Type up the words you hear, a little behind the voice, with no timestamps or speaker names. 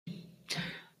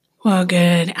Well,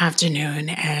 good afternoon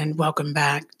and welcome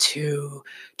back to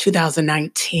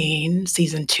 2019,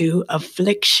 Season 2,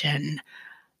 Affliction,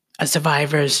 A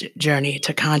Survivor's Journey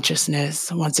to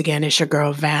Consciousness. Once again, it's your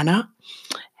girl, Vanna,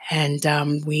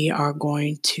 and we are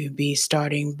going to be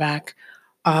starting back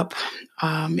up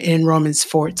in Romans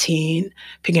 14,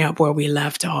 picking up where we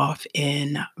left off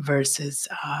in verses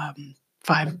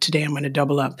 5. Today I'm going to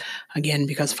double up again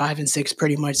because 5 and 6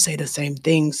 pretty much say the same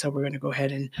thing. So we're going to go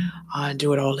ahead and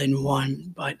do it all in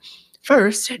one. But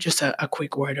first, just a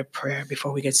quick word of prayer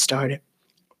before we get started.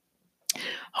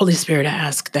 Holy Spirit, I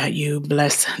ask that you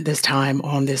bless this time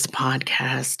on this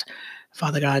podcast.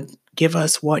 Father God, give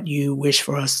us what you wish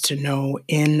for us to know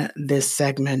in this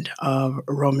segment of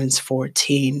Romans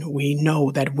 14. We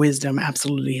know that wisdom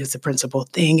absolutely is the principal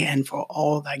thing, and for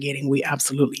all that getting, we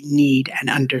absolutely need an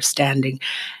understanding.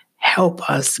 Help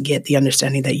us get the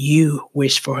understanding that you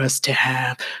wish for us to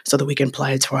have so that we can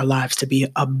apply it to our lives to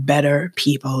be a better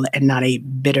people and not a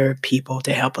bitter people,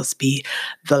 to help us be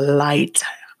the light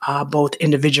both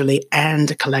individually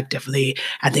and collectively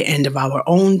at the end of our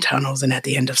own tunnels and at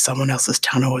the end of someone else's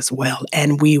tunnel as well.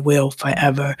 And we will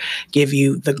forever give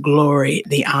you the glory,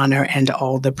 the honor, and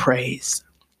all the praise.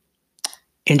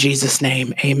 In Jesus'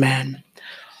 name, amen.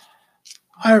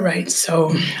 All right,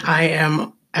 so I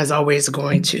am, as always,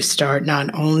 going to start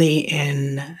not only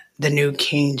in the New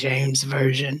King James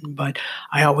Version, but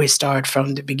I always start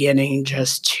from the beginning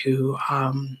just to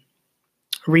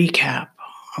recap.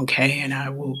 Okay, and I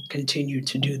will continue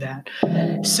to do that.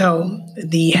 So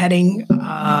the heading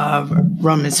of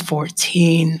Romans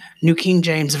 14, New King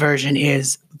James Version,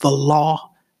 is the law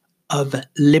of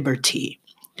liberty.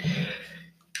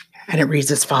 And it reads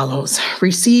as follows: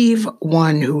 receive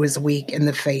one who is weak in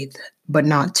the faith, but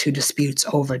not to disputes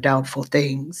over doubtful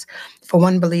things. For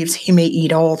one believes he may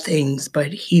eat all things, but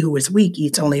he who is weak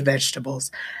eats only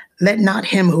vegetables. Let not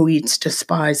him who eats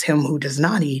despise him who does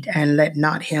not eat, and let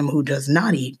not him who does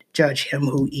not eat judge him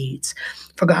who eats.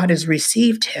 For God has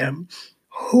received him.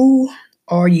 Who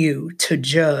are you to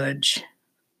judge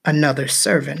another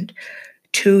servant?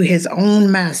 To his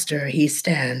own master he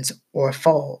stands or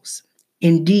falls.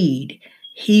 Indeed,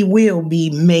 he will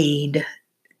be made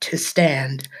to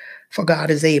stand, for God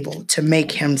is able to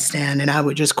make him stand. And I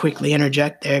would just quickly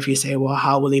interject there if you say, well,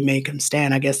 how will he make him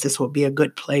stand? I guess this would be a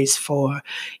good place for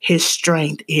his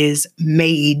strength is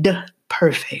made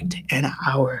perfect in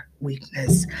our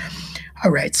weakness.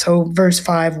 All right, so verse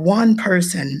 5, one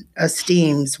person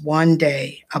esteems one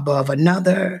day above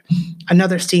another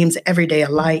esteems every day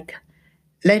alike.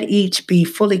 Let each be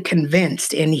fully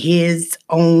convinced in his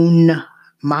own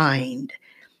mind.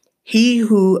 He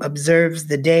who observes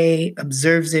the day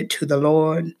observes it to the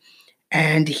Lord,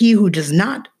 and he who does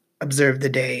not observe the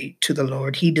day to the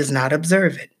Lord, he does not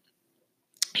observe it.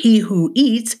 He who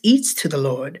eats, eats to the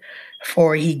Lord,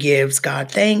 for he gives God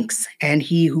thanks, and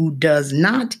he who does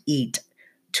not eat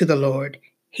to the Lord,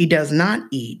 he does not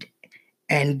eat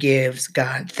and gives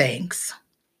God thanks.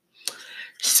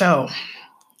 So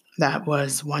that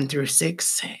was 1 through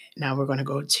 6. Now we're going to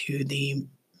go to the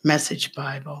Message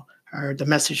Bible, or the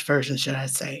Message version, should I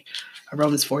say,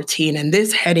 Romans 14. And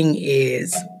this heading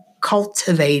is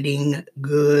Cultivating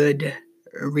Good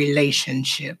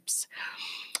Relationships.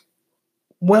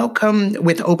 Welcome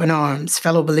with open arms,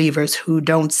 fellow believers who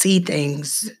don't see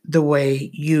things the way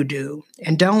you do.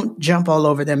 And don't jump all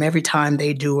over them every time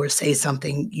they do or say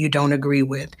something you don't agree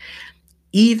with,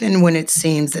 even when it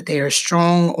seems that they are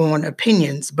strong on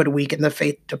opinions but weak in the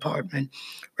faith department.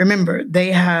 Remember,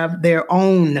 they have their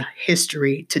own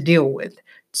history to deal with,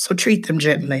 so treat them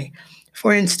gently.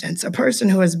 For instance, a person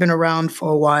who has been around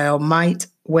for a while might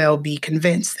well be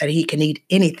convinced that he can eat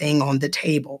anything on the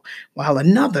table, while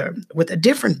another with a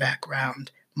different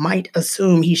background might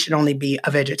assume he should only be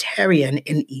a vegetarian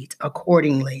and eat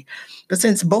accordingly. But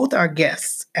since both are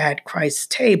guests at Christ's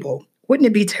table, wouldn't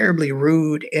it be terribly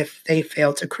rude if they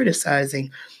failed to criticizing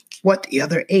what the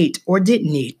other ate or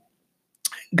didn't eat?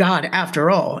 God,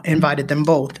 after all, invited them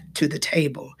both to the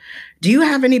table. Do you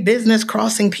have any business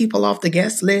crossing people off the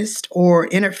guest list or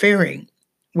interfering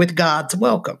with God's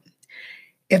welcome?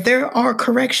 If there are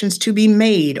corrections to be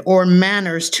made or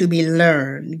manners to be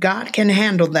learned, God can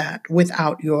handle that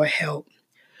without your help.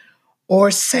 Or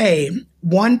say,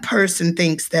 one person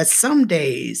thinks that some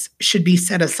days should be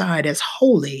set aside as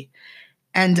holy,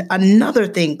 and another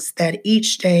thinks that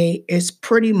each day is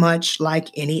pretty much like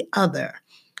any other.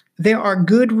 There are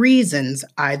good reasons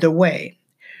either way.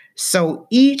 So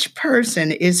each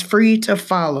person is free to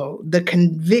follow the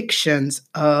convictions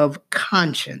of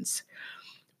conscience.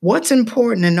 What's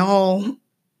important in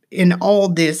all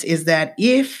this is that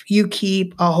if you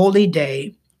keep a holy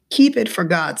day, keep it for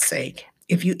God's sake.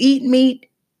 If you eat meat,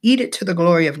 eat it to the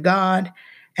glory of God,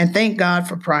 and thank God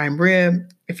for prime rib.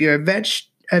 If you're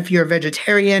a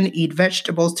vegetarian, eat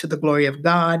vegetables to the glory of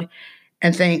God,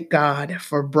 and thank God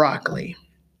for broccoli.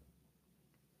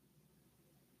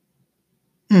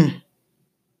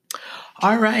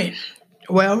 All right.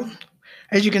 Well,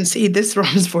 as you can see, this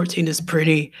Romans 14 is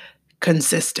pretty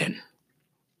consistent.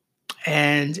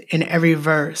 And in every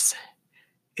verse,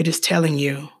 it is telling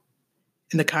you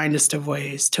in the kindest of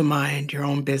ways to mind your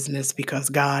own business because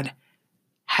God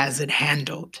has it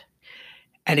handled.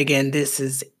 And again, this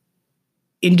is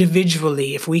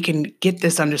individually, if we can get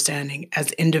this understanding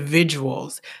as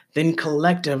individuals, then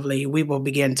collectively we will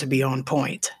begin to be on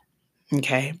point.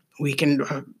 Okay? We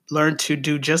can learn to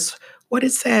do just what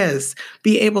it says,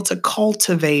 be able to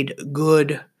cultivate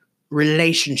good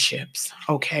relationships,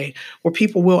 okay, where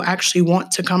people will actually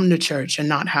want to come to church and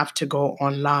not have to go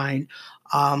online.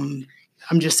 I'm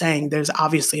just saying there's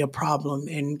obviously a problem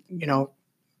and,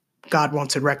 God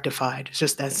wants it rectified. It's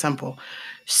just that simple.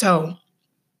 So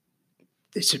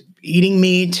it's eating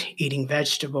meat, eating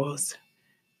vegetables.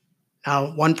 Now,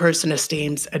 one person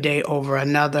esteems a day over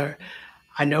another.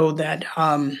 I know that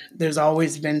there's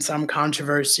always been some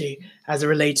controversy as it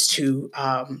relates to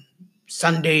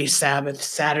Sunday Sabbath,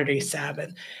 Saturday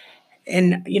Sabbath.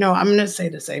 And, I'm going to say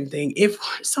the same thing. If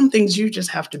some things you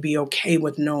just have to be okay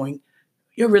with knowing,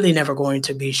 you're really never going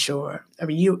to be sure. I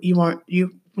mean,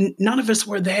 none of us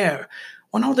were there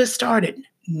when all this started.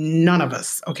 None of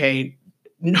us, okay?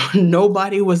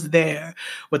 Nobody was there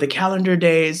with the calendar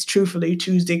days. Truthfully,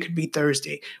 Tuesday could be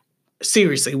Thursday.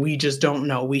 Seriously, we just don't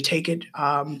know. We take it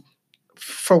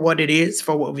for what it is,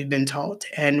 for what we've been taught,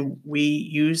 and we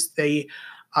use the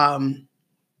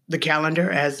calendar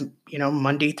as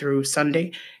Monday through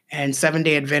Sunday. And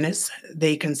Seventh-day Adventists,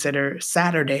 they consider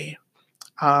Saturday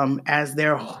as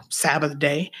their Sabbath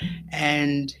day,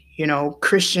 and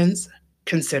Christians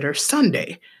consider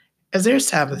Sunday as their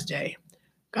Sabbath day.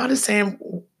 God is saying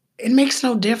it makes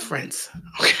no difference,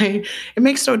 okay? It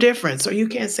makes no difference. So you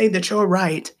can't say that you're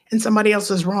right and somebody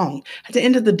else is wrong. At the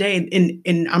end of the day,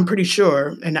 and I'm pretty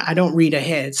sure, and I don't read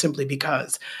ahead simply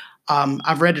because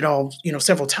I've read it all,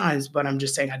 several times, but I'm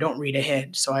just saying I don't read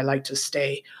ahead. So I like to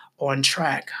stay on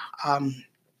track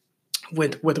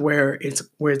with where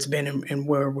it's been and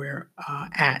where we're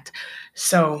at.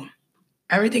 So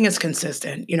everything is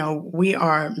consistent. We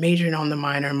are majoring on the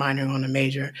minor, minoring on the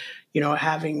major,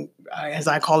 having, as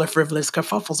I call it, frivolous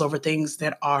kerfuffles over things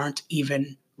that aren't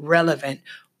even relevant.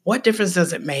 What difference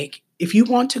does it make? If you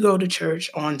want to go to church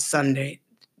on Sunday,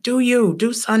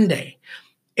 do Sunday.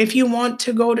 If you want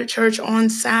to go to church on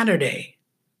Saturday,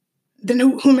 then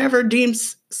whomever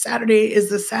deems Saturday is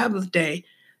the Sabbath day,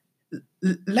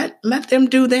 let them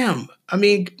do them. I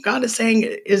mean, God is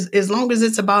saying as long as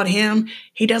it's about him,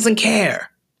 he doesn't care.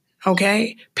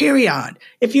 Okay? Period.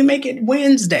 If you make it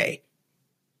Wednesday,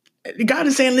 God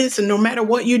is saying, listen, no matter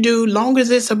what you do, long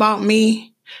as it's about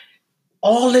me,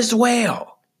 all is well.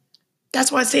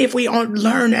 That's why I say if we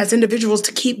learn as individuals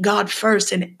to keep God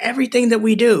first in everything that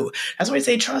we do, that's why I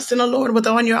say trust in the Lord with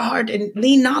all your heart and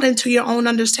lean not into your own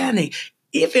understanding.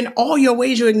 If in all your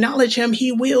ways you acknowledge him,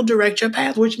 he will direct your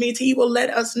path, which means he will let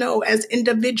us know as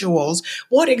individuals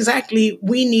what exactly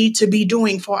we need to be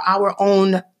doing for our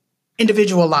own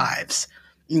individual lives.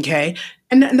 Okay.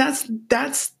 And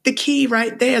that's the key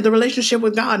right there. The relationship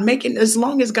with God, making as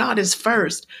long as God is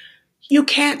first, you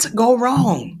can't go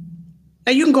wrong.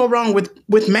 Now you can go wrong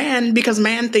with man because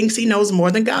man thinks he knows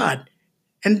more than God.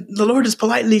 And the Lord is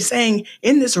politely saying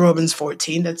in this Romans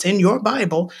 14, that's in your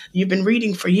Bible, you've been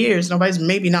reading for years. Nobody's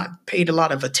maybe not paid a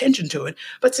lot of attention to it,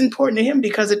 but it's important to him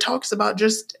because it talks about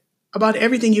just about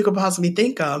everything you could possibly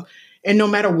think of. And no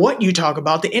matter what you talk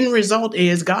about, the end result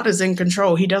is God is in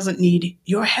control. He doesn't need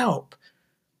your help.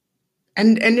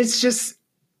 And it's just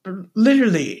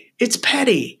literally, it's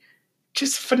petty.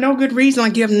 Just for no good reason,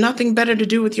 like you have nothing better to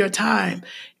do with your time,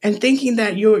 and thinking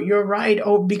that you're right,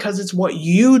 because it's what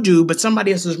you do, but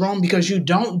somebody else is wrong because you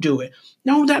don't do it.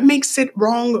 No, that makes it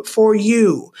wrong for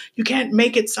you. You can't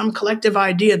make it some collective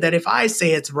idea that if I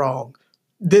say it's wrong,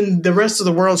 then the rest of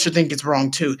the world should think it's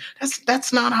wrong too.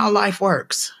 That's not how life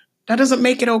works. That doesn't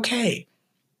make it okay.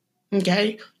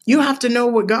 Okay? You have to know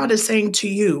what God is saying to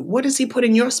you. What does he put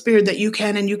in your spirit that you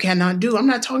can and you cannot do? I'm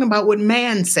not talking about what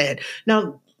man said.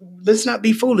 Now, let's not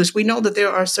be foolish. We know that there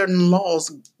are certain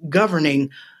laws governing,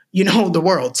 the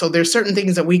world. So there's certain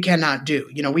things that we cannot do.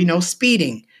 We know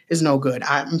speeding is no good.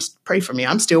 Pray for me.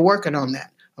 I'm still working on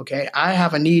that. Okay, I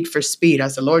have a need for speed. I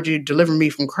said, Lord, you deliver me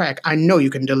from crack. I know you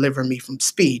can deliver me from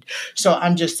speed. So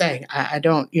I'm just saying, I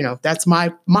don't, that's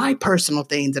my personal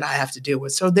thing that I have to deal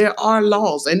with. So there are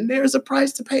laws, and there's a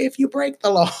price to pay if you break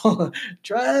the law.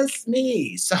 Trust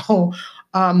me. So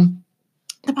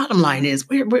the bottom line is,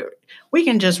 we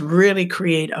can just really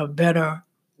create a better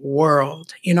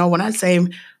world. When I say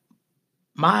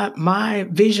my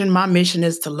vision, my mission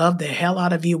is to love the hell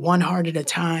out of you one heart at a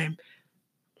time.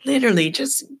 Literally,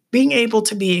 just being able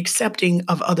to be accepting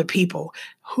of other people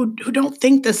who don't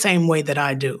think the same way that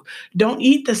I do, don't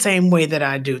eat the same way that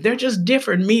I do. They're just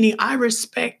different, meaning I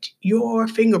respect your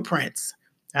fingerprints.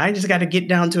 I just got to get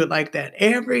down to it like that.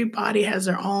 Everybody has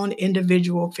their own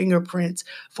individual fingerprints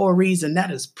for a reason. That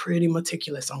is pretty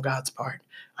meticulous on God's part.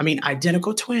 I mean,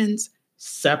 identical twins,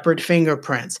 separate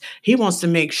fingerprints. He wants to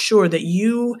make sure that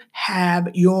you have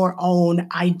your own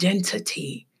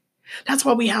identity. That's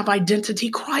why we have identity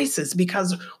crisis,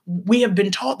 because we have been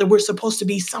taught that we're supposed to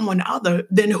be someone other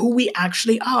than who we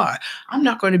actually are. I'm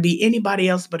not going to be anybody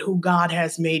else but who God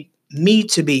has made me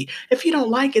to be. If you don't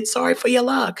like it, sorry for your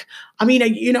luck. I mean,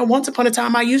 once upon a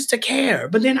time I used to care,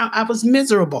 but then I was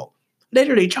miserable,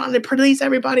 literally trying to please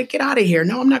everybody. Get out of here.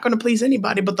 No, I'm not going to please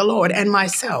anybody but the Lord and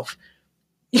myself.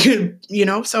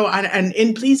 So and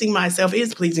in pleasing myself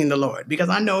is pleasing the Lord, because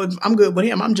I know if I'm good with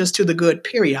him, I'm just to the good,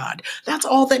 period. That's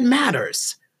all that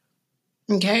matters.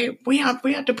 Okay. We have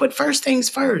to put first things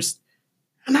first,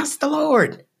 and that's the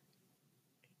Lord.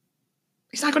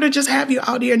 He's not going to just have you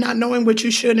out here not knowing what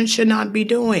you should and should not be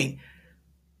doing.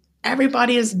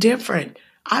 Everybody is different.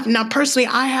 I've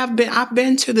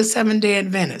been to the Seventh-day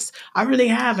Adventist. I really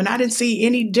have, and I didn't see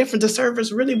any different. The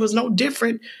service really was no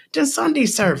different than Sunday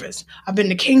service. I've been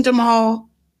to Kingdom Hall.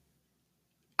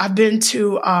 I've been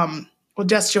to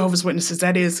that's Jehovah's Witnesses.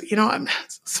 That is,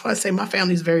 that's why I say my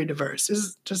family is very diverse.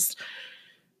 It's just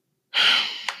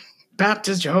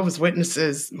Baptists, Jehovah's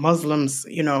Witnesses, Muslims,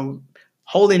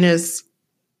 holiness,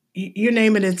 you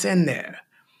name it, it's in there.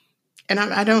 And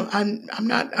I'm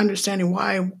not understanding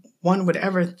why one would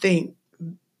ever think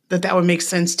that would make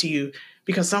sense to you,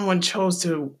 because someone chose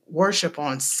to worship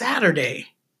on Saturday,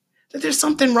 that there's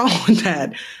something wrong with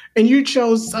that. And you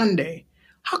chose Sunday.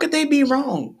 How could they be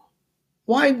wrong?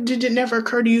 Why did it never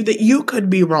occur to you that you could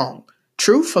be wrong?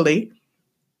 Truthfully.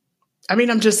 I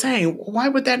mean, I'm just saying, why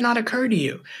would that not occur to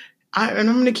you? And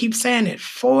I'm going to keep saying it,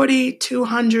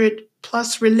 4,200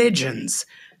 plus religions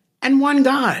and one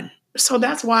God. So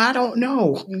that's why I don't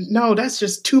know. No, that's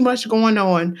just too much going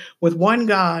on with one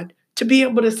God to be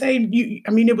able to say,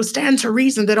 it would stand to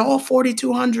reason that all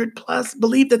 4,200 plus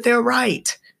believe that they're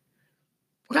right.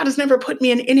 God has never put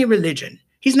me in any religion.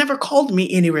 He's never called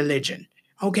me any religion.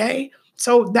 Okay?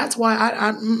 So that's why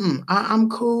I'm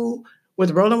cool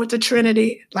with rolling with the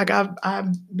Trinity, like I've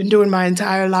been doing my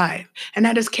entire life. And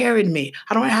that has carried me.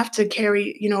 I don't have to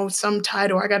carry, some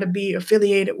title. I got to be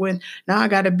affiliated with, now I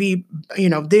got to be,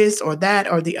 this or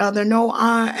that or the other. No,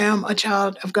 I am a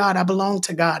child of God. I belong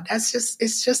to God. It's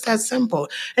just that simple.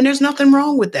 And there's nothing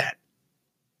wrong with that.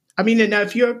 I mean, and now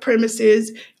if your premise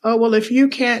is, oh, well, if you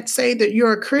can't say that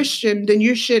you're a Christian, then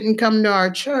you shouldn't come to our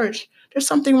church, there's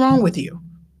something wrong with you.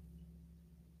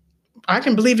 I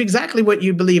can believe exactly what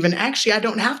you believe. And actually, I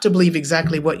don't have to believe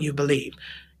exactly what you believe.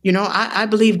 I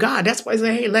believe God. That's why I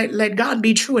say, hey, let God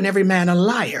be true and every man a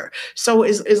liar. So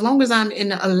as long as I'm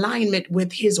in alignment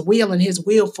with his will and his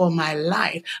will for my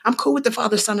life, I'm cool with the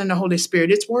Father, Son, and the Holy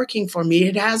Spirit. It's working for me.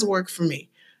 It has worked for me.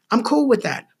 I'm cool with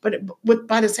that. But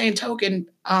by the same token,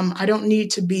 I don't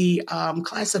need to be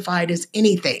classified as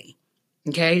anything.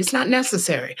 Okay? It's not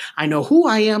necessary. I know who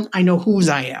I am. I know whose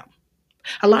I am.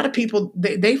 A lot of people,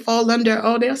 they fall under,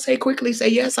 they'll quickly say,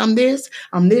 yes, I'm this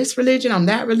religion, I'm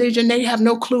that religion. They have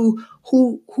no clue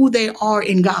who they are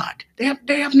in God. They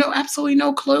have absolutely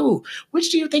no clue.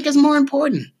 Which do you think is more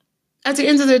important at the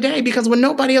end of the day? Because when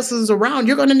nobody else is around,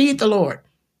 you're going to need the Lord.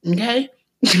 Okay?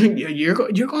 you're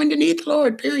going to need the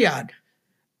Lord, period.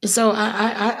 So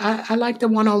I like the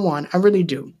one-on-one. I really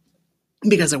do,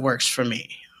 because it works for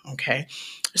me. Okay?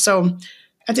 So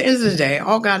at the end of the day,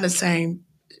 all God is saying,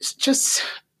 just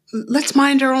let's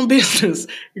mind our own business.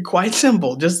 Quite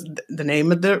simple. Just the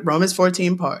name of the Romans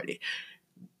 14 party.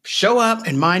 Show up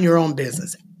and mind your own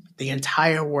business. The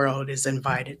entire world is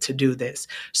invited to do this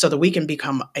so that we can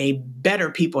become a better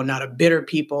people, not a bitter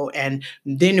people. And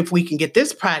then if we can get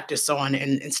this practice on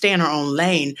and stay in our own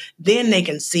lane, then they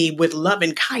can see, with love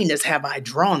and kindness have I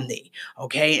drawn thee.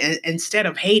 Okay. And instead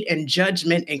of hate and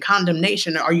judgment and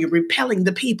condemnation, are you repelling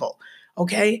the people?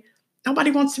 Okay.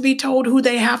 Nobody wants to be told who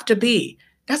they have to be.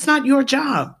 That's not your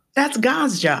job. That's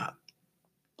God's job.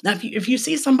 Now, if you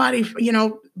see somebody,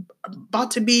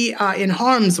 about to be in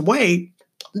harm's way,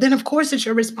 then of course it's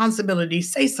your responsibility.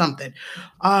 Say something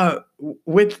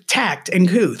with tact and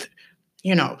couth.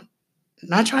 You know,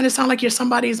 not trying to sound like you're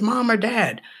somebody's mom or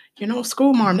dad.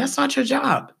 School mom, that's not your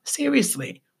job.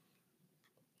 Seriously.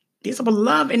 These are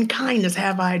love and kindness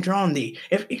have I drawn thee.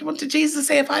 What did Jesus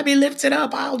say? If I be lifted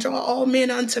up, I'll draw all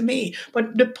men unto me.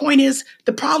 But the point is,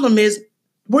 the problem is,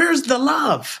 where's the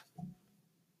love?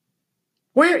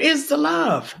 Where is the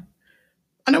love?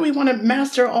 I know we want to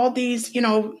master all these,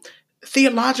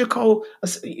 theological,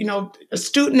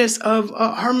 astuteness of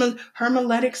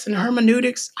hermeneutics and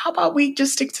hermeneutics. How about we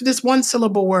just stick to this one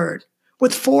syllable word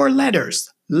with 4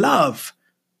 letters? Love.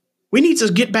 We need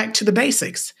to get back to the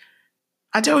basics.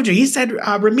 I told you, he said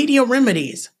remedial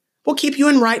remedies will keep you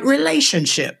in right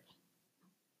relationship.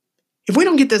 If we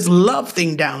don't get this love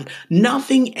thing down,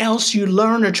 nothing else you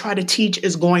learn or try to teach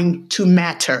is going to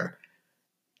matter.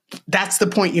 That's the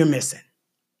point you're missing.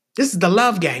 This is the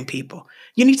love game, people.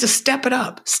 You need to step it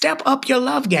up. Step up your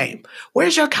love game.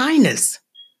 Where's your kindness?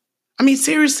 I mean,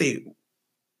 seriously,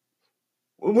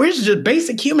 where's your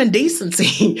basic human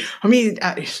decency? I mean,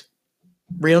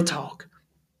 real talk.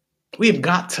 We've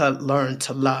got to learn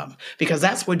to love, because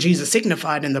that's what Jesus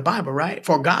signified in the Bible, right?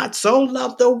 For God so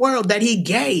loved the world that he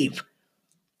gave.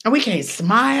 And we can't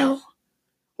smile.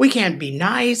 We can't be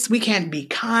nice. We can't be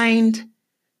kind.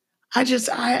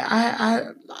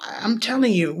 I'm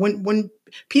telling you, when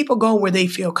people go where they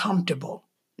feel comfortable,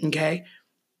 okay?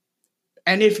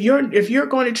 And if you're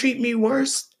going to treat me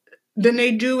worse than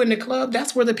they do in the club,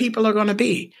 that's where the people are going to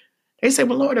be. They say,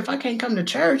 well, Lord, if I can't come to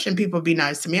church and people be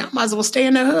nice to me, I might as well stay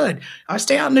in the hood or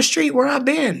stay out in the street where I've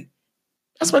been.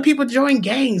 That's why people join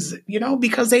gangs,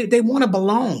 because they want to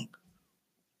belong.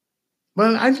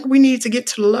 Well, I think we need to get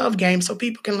to the love game so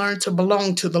people can learn to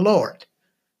belong to the Lord,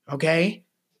 okay?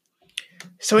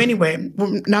 So anyway,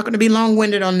 we're not going to be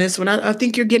long-winded on this one. I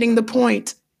think you're getting the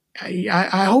point.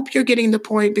 I hope you're getting the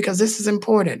point, because this is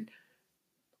important.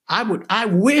 I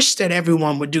wish that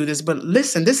everyone would do this, but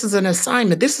listen, this is an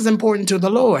assignment. This is important to the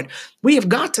Lord. We have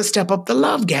got to step up the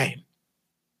love game.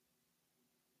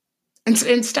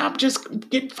 And stop just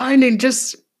finding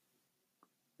just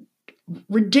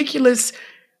ridiculous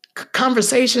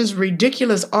conversations,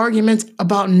 ridiculous arguments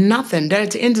about nothing that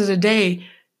at the end of the day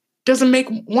doesn't make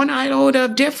one iota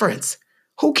of difference.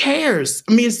 Who cares?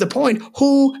 I mean, it's the point.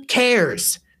 Who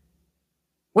cares?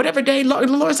 Whatever day, the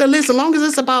Lord said, listen, as long as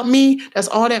it's about me, that's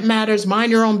all that matters.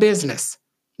 Mind your own business.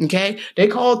 Okay? They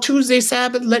call Tuesday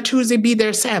Sabbath. Let Tuesday be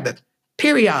their Sabbath.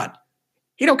 Period.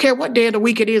 He don't care what day of the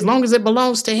week it is, as long as it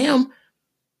belongs to him.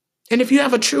 And if you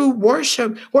have a true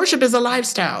worship is a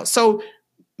lifestyle. So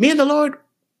me and the Lord,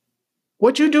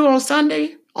 what you do on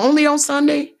Sunday, only on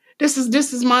Sunday, this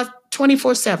is my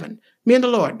 24/7. Me and the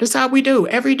Lord. This is how we do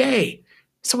every day.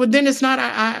 So then it's not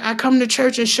I come to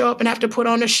church and show up and have to put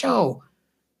on a show.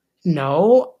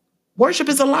 No, worship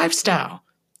is a lifestyle.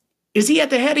 Is he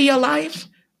at the head of your life?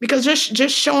 Because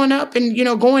just showing up and,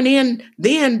 going in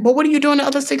then, but what are you doing the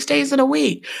other 6 days of the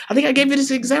week? I think I gave you this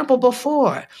example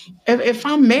before. If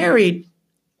I'm married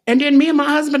and then me and my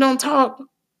husband don't talk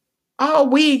all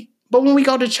week, but when we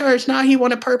go to church, now he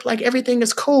want to perp like everything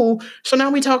is cool. So now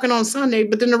we talking on Sunday,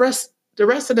 but then the rest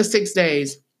of the 6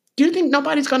 days, do you think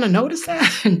nobody's going to notice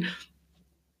that?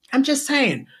 I'm just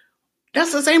saying.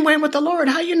 That's the same way with the Lord.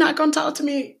 How you not going to talk to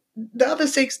me the other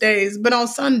 6 days, but on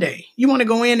Sunday, you want to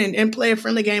go in and play a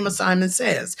friendly game of Simon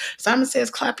Says. Simon Says,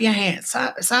 clap your hands.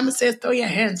 Simon Says, throw your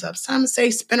hands up. Simon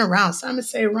Says, spin around. Simon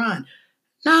Says, run.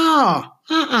 No,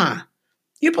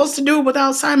 You're supposed to do it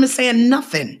without Simon saying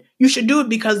nothing. You should do it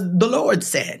because the Lord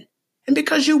said. And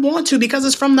because you want to, because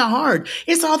it's from the heart.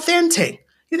 It's authentic.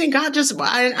 You think God just,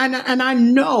 and I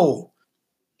know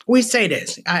we say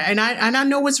this, and I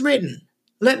know it's written.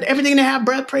 Let everything that have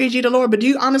breath praise ye the Lord. But do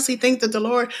you honestly think that the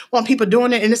Lord want people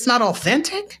doing it and it's not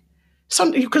authentic?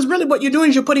 Because really what you're doing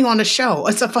is you're putting on a show.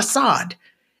 It's a facade.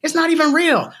 It's not even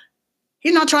real.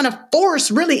 He's not trying to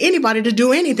force really anybody to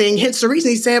do anything. Hence the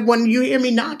reason he said, when you hear me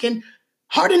knocking,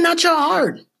 harden not your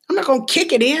heart. I'm not going to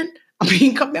kick it in. I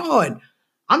mean, come on.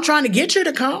 I'm trying to get you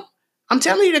to come. I'm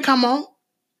telling you to come on.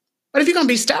 But if you're going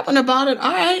to be stopping about it,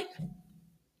 all right.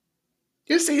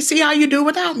 You see how you do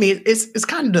without me. It's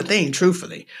kind of the thing,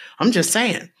 truthfully. I'm just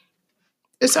saying.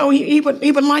 So he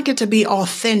would like it to be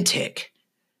authentic.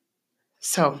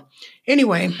 So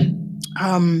anyway,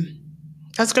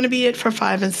 that's going to be it for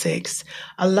 5 and 6.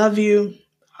 I love you.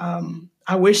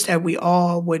 I wish that we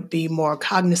all would be more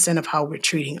cognizant of how we're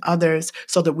treating others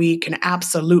so that we can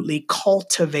absolutely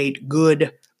cultivate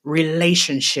good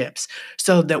relationships,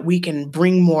 so that we can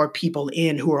bring more people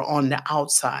in who are on the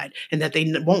outside, and that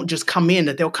they won't just come in,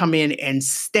 that they'll come in and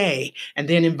stay and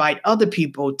then invite other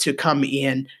people to come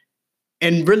in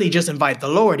and really just invite the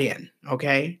Lord in,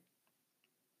 okay?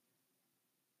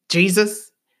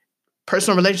 Jesus,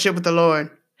 personal relationship with the Lord.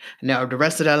 Now the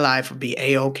rest of their life will be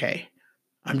a-okay.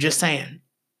 I'm just saying.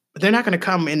 But they're not going to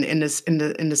come in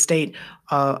the state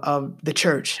of the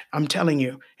church. I'm telling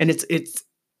you, and it's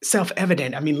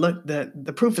self-evident. I mean, look,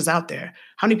 the proof is out there.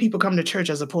 How many people come to church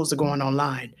as opposed to going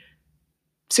online?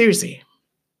 Seriously.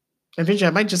 Eventually,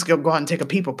 I might just go out and take a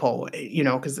people poll,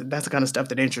 because that's the kind of stuff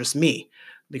that interests me.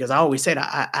 Because I always said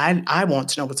I want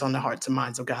to know what's on the hearts and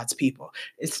minds of God's people.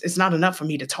 It's not enough for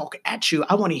me to talk at you.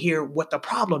 I want to hear what the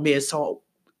problem is, so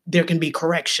there can be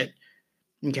correction.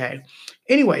 Okay.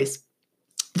 Anyways,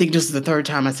 I think this is the third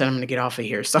time I said I'm going to get off of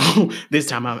here. So this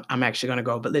time I'm actually going to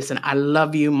go. But listen, I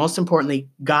love you. Most importantly,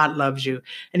 God loves you.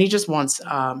 And he just wants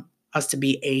us to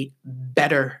be a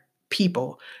better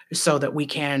people so that we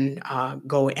can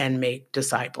go and make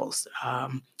disciples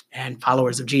and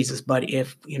followers of Jesus. But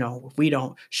if we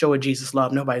don't show a Jesus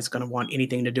love, nobody's going to want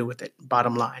anything to do with it.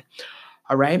 Bottom line.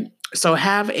 All right. So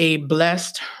have a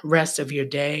blessed rest of your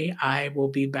day. I will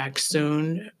be back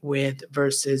soon with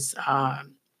verses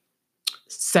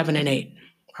 7 and 8.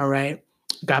 All right.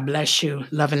 God bless you.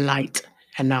 Love and light,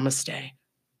 and namaste.